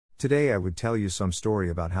Today I would tell you some story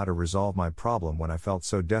about how to resolve my problem when I felt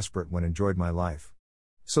so desperate when enjoyed my life.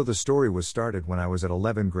 So the story was started when I was at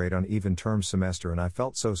 11th grade on even term semester and I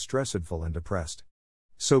felt so stressful and depressed.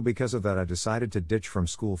 So because of that I decided to ditch from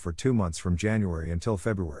school for 2 months from January until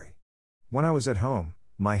February. When I was at home,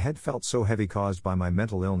 my head felt so heavy caused by my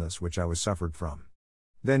mental illness which I was suffered from.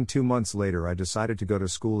 Then 2 months later I decided to go to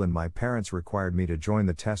school and my parents required me to join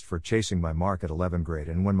the test for chasing my mark at 11th grade,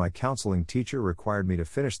 and when my counseling teacher required me to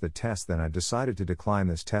finish the test, then I decided to decline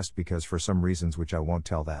this test because for some reasons which I won't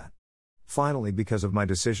tell that. Finally, because of my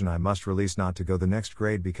decision I must release not to go the next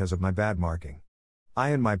grade because of my bad marking. I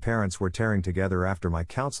and my parents were tearing together after my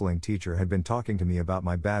counseling teacher had been talking to me about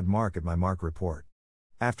my bad mark at my mark report.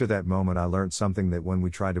 After that moment I learned something, that when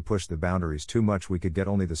we tried to push the boundaries too much we could get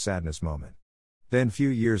only the sadness moment. Then few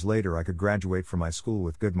years later I could graduate from my school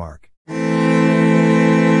with good mark.